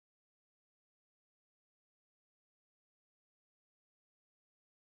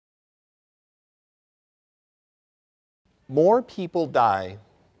More people die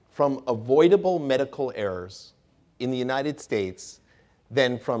from avoidable medical errors in the United States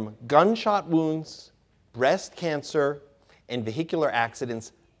than from gunshot wounds, breast cancer, and vehicular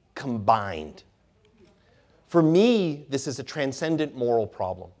accidents combined. For me, this is a transcendent moral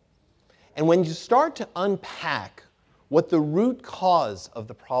problem. And when you start to unpack what the root cause of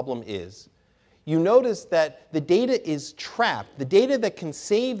the problem is, you notice that the data is trapped. The data that can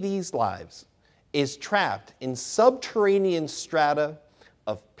save these lives is trapped in subterranean strata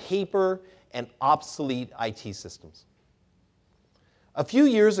of paper and obsolete IT systems. A few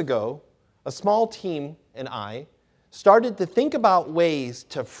years ago, a small team and I started to think about ways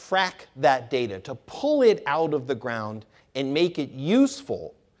to frack that data, to pull it out of the ground and make it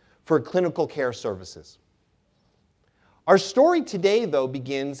useful for clinical care services. Our story today, though,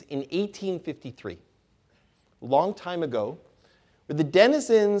 begins in 1853, a long time ago, where the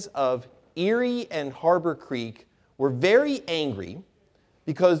denizens of Erie and Harbor Creek were very angry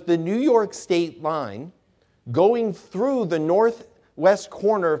because the New York State line going through the northwest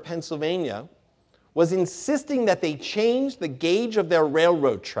corner of Pennsylvania was insisting that they change the gauge of their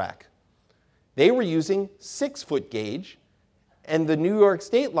railroad track. They were using 6-foot gauge, and the New York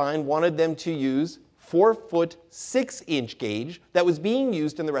State line wanted them to use 4-foot 6-inch gauge that was being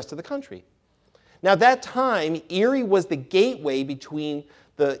used in the rest of the country. Now, at that time, Erie was the gateway between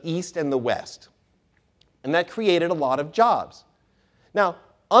the East and the West, and that created a lot of jobs. Now,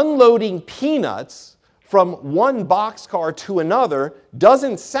 unloading peanuts from one boxcar to another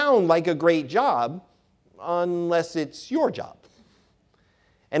doesn't sound like a great job unless it's your job.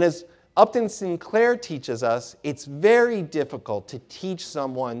 And as Upton Sinclair teaches us, it's very difficult to teach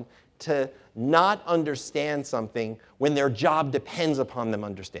someone to not understand something when their job depends upon them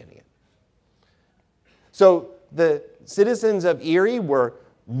understanding it. So the citizens of Erie were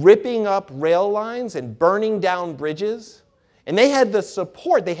ripping up rail lines and burning down bridges, and they had the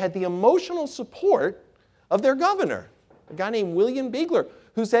support, they had the emotional support of their governor, a guy named William Bigler,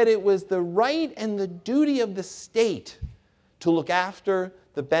 who said it was the right and the duty of the state to look after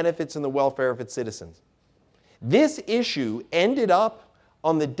the benefits and the welfare of its citizens. This issue ended up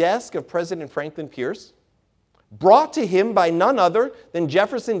on the desk of President Franklin Pierce, brought to him by none other than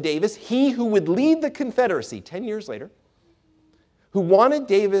Jefferson Davis, he who would lead the Confederacy 10 years later, who wanted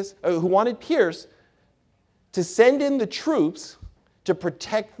Pierce to send in the troops to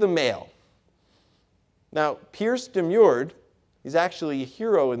protect the mail. Now, Pierce demurred. He's actually a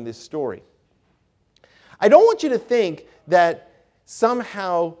hero in this story. I don't want you to think that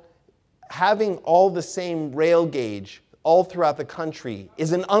somehow having all the same rail gauge all throughout the country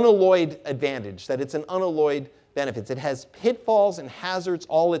is an unalloyed advantage, that it's an unalloyed benefit. It has pitfalls and hazards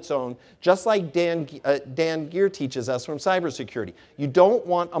all its own, just like Dan Gear teaches us from cybersecurity. You don't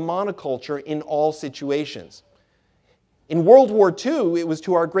want a monoculture in all situations. In World War II, it was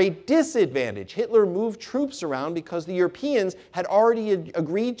to our great disadvantage. Hitler moved troops around because the Europeans had already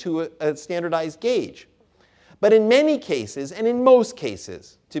agreed to a standardized gauge. But in many cases, and in most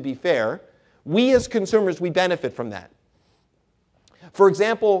cases, to be fair, we as consumers, we benefit from that. For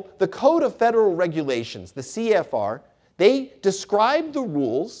example, the Code of Federal Regulations, the CFR, they describe the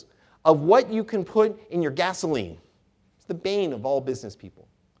rules of what you can put in your gasoline. It's the bane of all business people.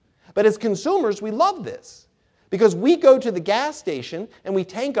 But as consumers, we love this, because we go to the gas station and we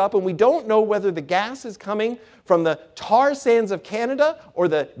tank up and we don't know whether the gas is coming from the tar sands of Canada or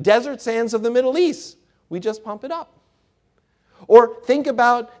the desert sands of the Middle East. We just pump it up. Or think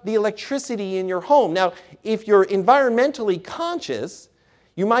about the electricity in your home. Now, if you're environmentally conscious,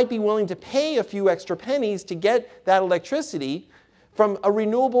 you might be willing to pay a few extra pennies to get that electricity from a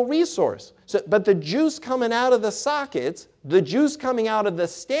renewable resource. But the juice coming out of the sockets, the juice coming out of the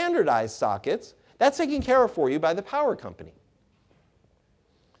standardized sockets, that's taken care of for you by the power company.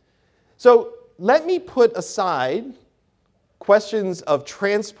 So let me put aside questions of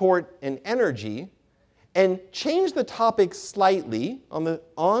transport and energy and change the topic slightly on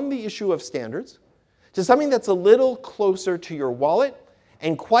the issue of standards to something that's a little closer to your wallet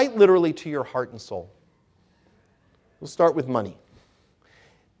and quite literally to your heart and soul. We'll start with money.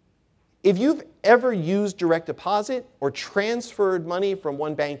 If you've ever used direct deposit or transferred money from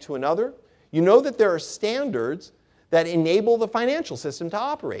one bank to another, you know that there are standards that enable the financial system to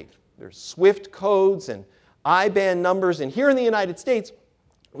operate. There's SWIFT codes and IBAN numbers, and here in the United States,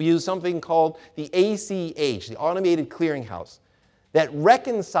 we use something called the ACH, the Automated Clearinghouse, that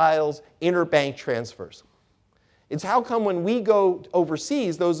reconciles interbank transfers. It's how come when we go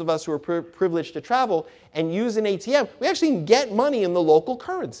overseas, those of us who are privileged to travel and use an ATM, we actually can get money in the local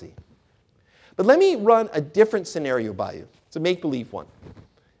currency. But let me run a different scenario by you. It's a make-believe one.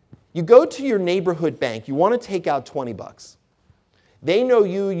 You go to your neighborhood bank. You want to take out 20 bucks. They know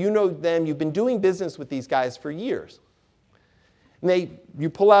you. You know them. You've been doing business with these guys for years. And you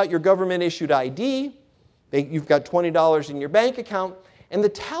pull out your government-issued ID. You've got $20 in your bank account. And the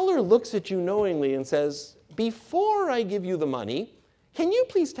teller looks at you knowingly and says, before I give you the money, can you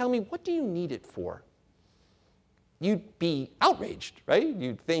please tell me, what do you need it for? You'd be outraged, right?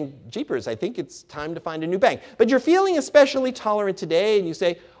 You'd think, jeepers, I think it's time to find a new bank. But you're feeling especially tolerant today, and you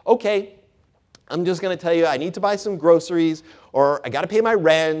say, okay, I'm just going to tell you I need to buy some groceries, or I got to pay my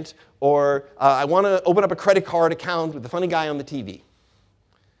rent, or I want to open up a credit card account with the funny guy on the TV.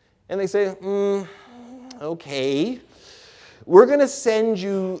 And they say, okay, we're going to send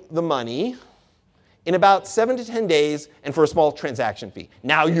you the money in about 7 to 10 days and for a small transaction fee.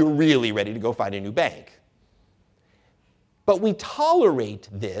 Now you're really ready to go find a new bank. But we tolerate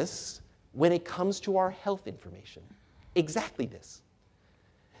this when it comes to our health information. Exactly this.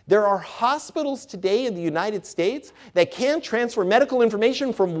 There are hospitals today in the United States that can't transfer medical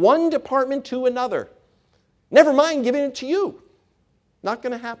information from one department to another. Never mind giving it to you. Not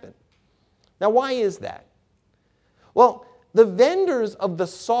going to happen. Now, why is that? Well, the vendors of the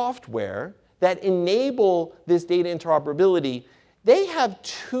software that enable this data interoperability, they have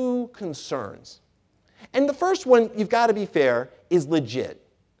two concerns. And the first one, you've got to be fair, is legit.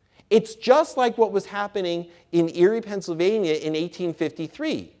 It's just like what was happening in Erie, Pennsylvania in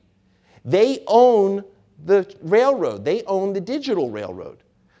 1853. They own the railroad. They own the digital railroad.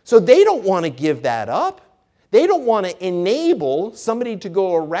 So they don't want to give that up. They don't want to enable somebody to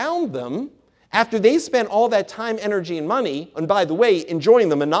go around them after they spent all that time, energy, and money, and by the way, enjoying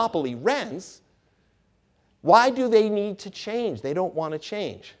the monopoly rents. Why do they need to change? They don't want to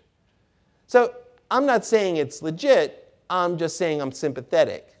change. So I'm not saying it's legit. I'm just saying I'm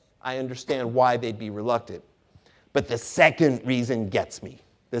sympathetic. I understand why they'd be reluctant. But the second reason gets me.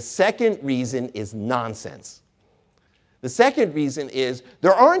 The second reason is nonsense. The second reason is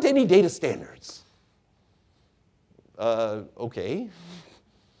there aren't any data standards. Okay.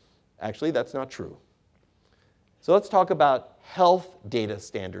 Actually, that's not true. So let's talk about health data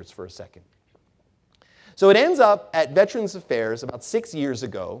standards for a second. So it ends up at Veterans Affairs about 6 years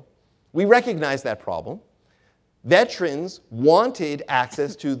ago. We recognized that problem. Veterans wanted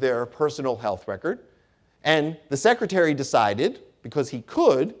access to their personal health record, and the secretary decided, because he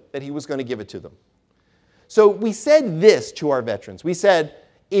could, that he was going to give it to them. So we said this to our veterans. We said,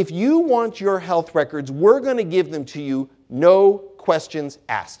 if you want your health records, we're going to give them to you, no questions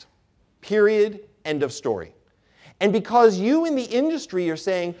asked. Period. End of story. And because you in the industry are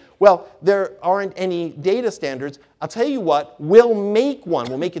saying, well, there aren't any data standards, I'll tell you what, we'll make one.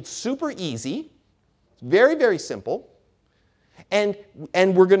 We'll make it super easy. It's very, very simple. And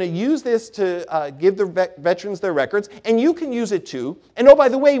we're going to use this to give the veterans their records. And you can use it too. And oh, by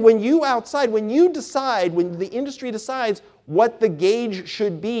the way, when the industry decides what the gauge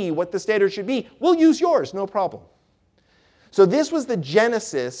should be, what the standard should be, we'll use yours, no problem. So this was the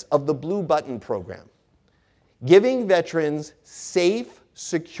genesis of the Blue Button program. Giving veterans safe,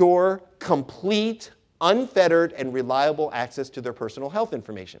 secure, complete, unfettered, and reliable access to their personal health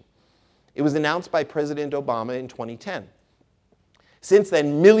information. It was announced by President Obama in 2010. Since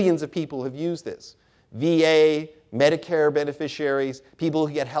then, millions of people have used this. VA, Medicare beneficiaries, people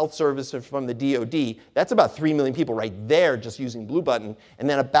who get health services from the DoD. That's about 3 million people right there just using Blue Button, and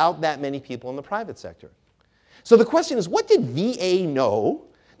then about that many people in the private sector. So the question is, what did VA know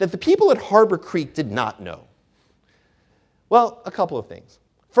that the people at Harbor Creek did not know? Well, a couple of things.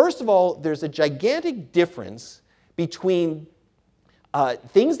 First of all, there's a gigantic difference between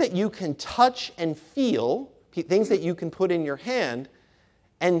things that you can touch and feel, things that you can put in your hand,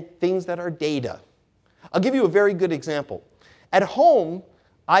 and things that are data. I'll give you a very good example. At home,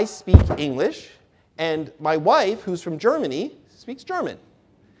 I speak English, and my wife, who's from Germany, speaks German.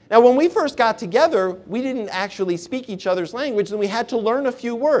 Now, when we first got together, we didn't actually speak each other's language, and we had to learn a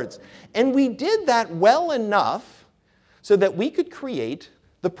few words. And we did that well enough so that we could create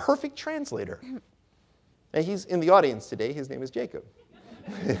the perfect translator. Now, he's in the audience today. His name is Jacob.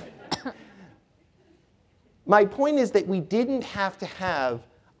 My point is that we didn't have to have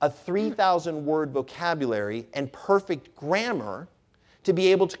a 3,000-word vocabulary and perfect grammar to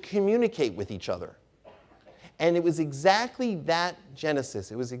be able to communicate with each other. And it was exactly that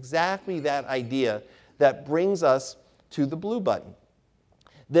genesis, it was exactly that idea that brings us to the Blue Button.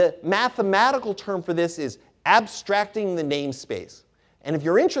 The mathematical term for this is abstracting the namespace. And if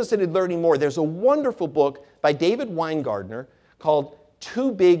you're interested in learning more, there's a wonderful book by David Weingartner called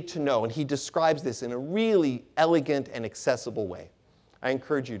Too Big to Know, and he describes this in a really elegant and accessible way. I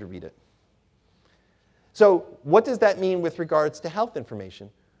encourage you to read it. So what does that mean with regards to health information?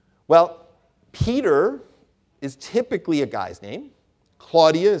 Well, Peter is typically a guy's name.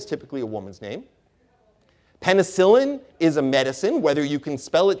 Claudia is typically a woman's name. Penicillin is a medicine, whether you can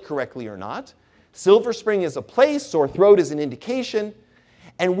spell it correctly or not. Silver Spring is a place. Sore throat is an indication.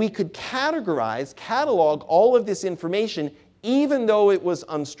 And we could catalog all of this information even though it was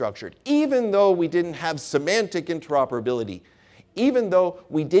unstructured, even though we didn't have semantic interoperability, even though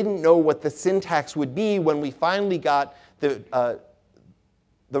we didn't know what the syntax would be when we finally got the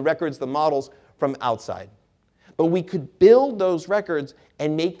records, the models from outside. But we could build those records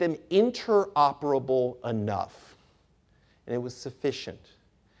and make them interoperable enough. And it was sufficient.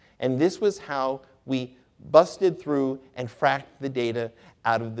 And this was how we busted through and fracked the data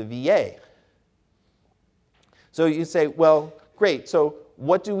out of the VA. So you say, well, great, so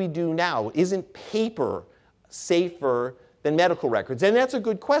what do we do now? Isn't paper safer than medical records? And that's a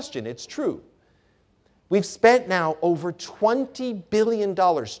good question, it's true. We've spent now over $20 billion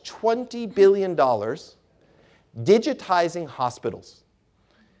digitizing hospitals.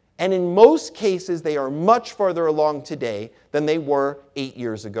 And in most cases, they are much farther along today than they were 8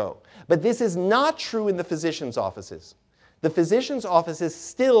 years ago. But this is not true in the physician's offices. The physician's offices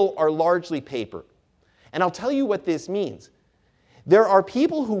still are largely paper. And I'll tell you what this means. There are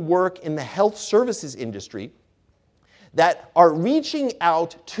people who work in the health services industry that are reaching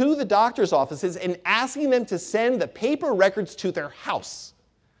out to the doctor's offices and asking them to send the paper records to their house.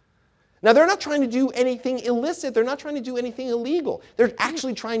 Now, they're not trying to do anything illicit. They're not trying to do anything illegal. They're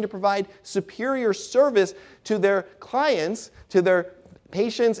actually trying to provide superior service to their clients, to their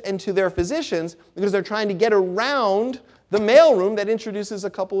patients, and to their physicians because they're trying to get around the mailroom that introduces a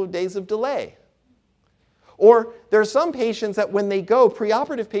couple of days of delay. Or there are some patients that when they go,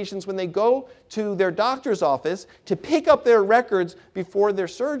 preoperative patients, when they go to their doctor's office to pick up their records before their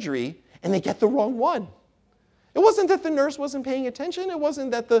surgery, and they get the wrong one. It wasn't that the nurse wasn't paying attention. It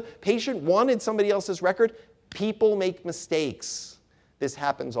wasn't that the patient wanted somebody else's record. People make mistakes. This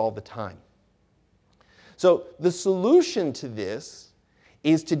happens all the time. So the solution to this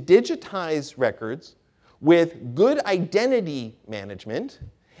is to digitize records with good identity management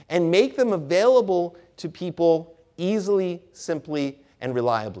and make them available to people easily, simply, and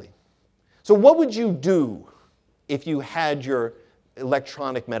reliably. So what would you do if you had your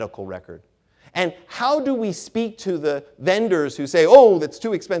electronic medical record? And how do we speak to the vendors who say, oh, that's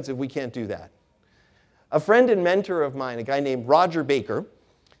too expensive, we can't do that? A friend and mentor of mine, a guy named Roger Baker,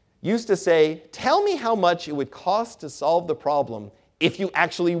 used to say, tell me how much it would cost to solve the problem if you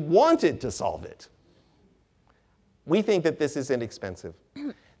actually wanted to solve it. We think that this is inexpensive.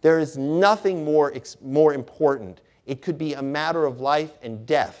 There is nothing more important. It could be a matter of life and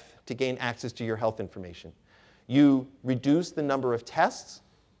death to gain access to your health information. You reduce the number of tests.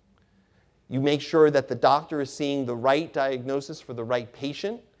 You make sure that the doctor is seeing the right diagnosis for the right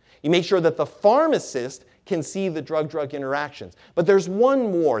patient. You make sure that the pharmacist can see the drug-drug interactions. But there's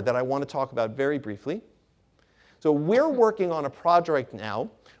one more that I want to talk about very briefly. So we're working on a project now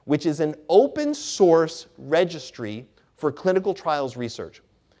which is an open source registry for clinical trials research.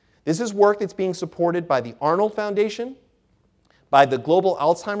 This is work that's being supported by the Arnold Foundation, by the Global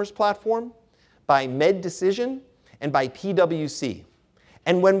Alzheimer's Platform, by MedDecision, and by PwC.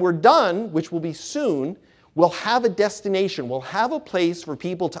 And when we're done, which will be soon, we'll have a destination. We'll have a place for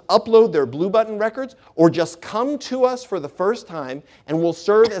people to upload their Blue Button records or just come to us for the first time, and we'll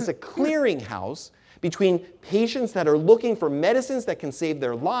serve as a clearinghouse between patients that are looking for medicines that can save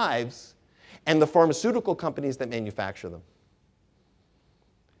their lives and the pharmaceutical companies that manufacture them.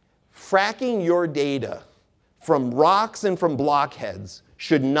 Fracking your data from rocks and from blockheads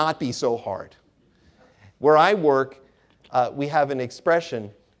should not be so hard. Where I work, we have an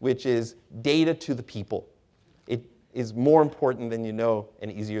expression which is data to the people. It is more important than you know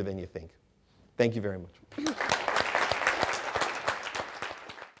and easier than you think. Thank you very much.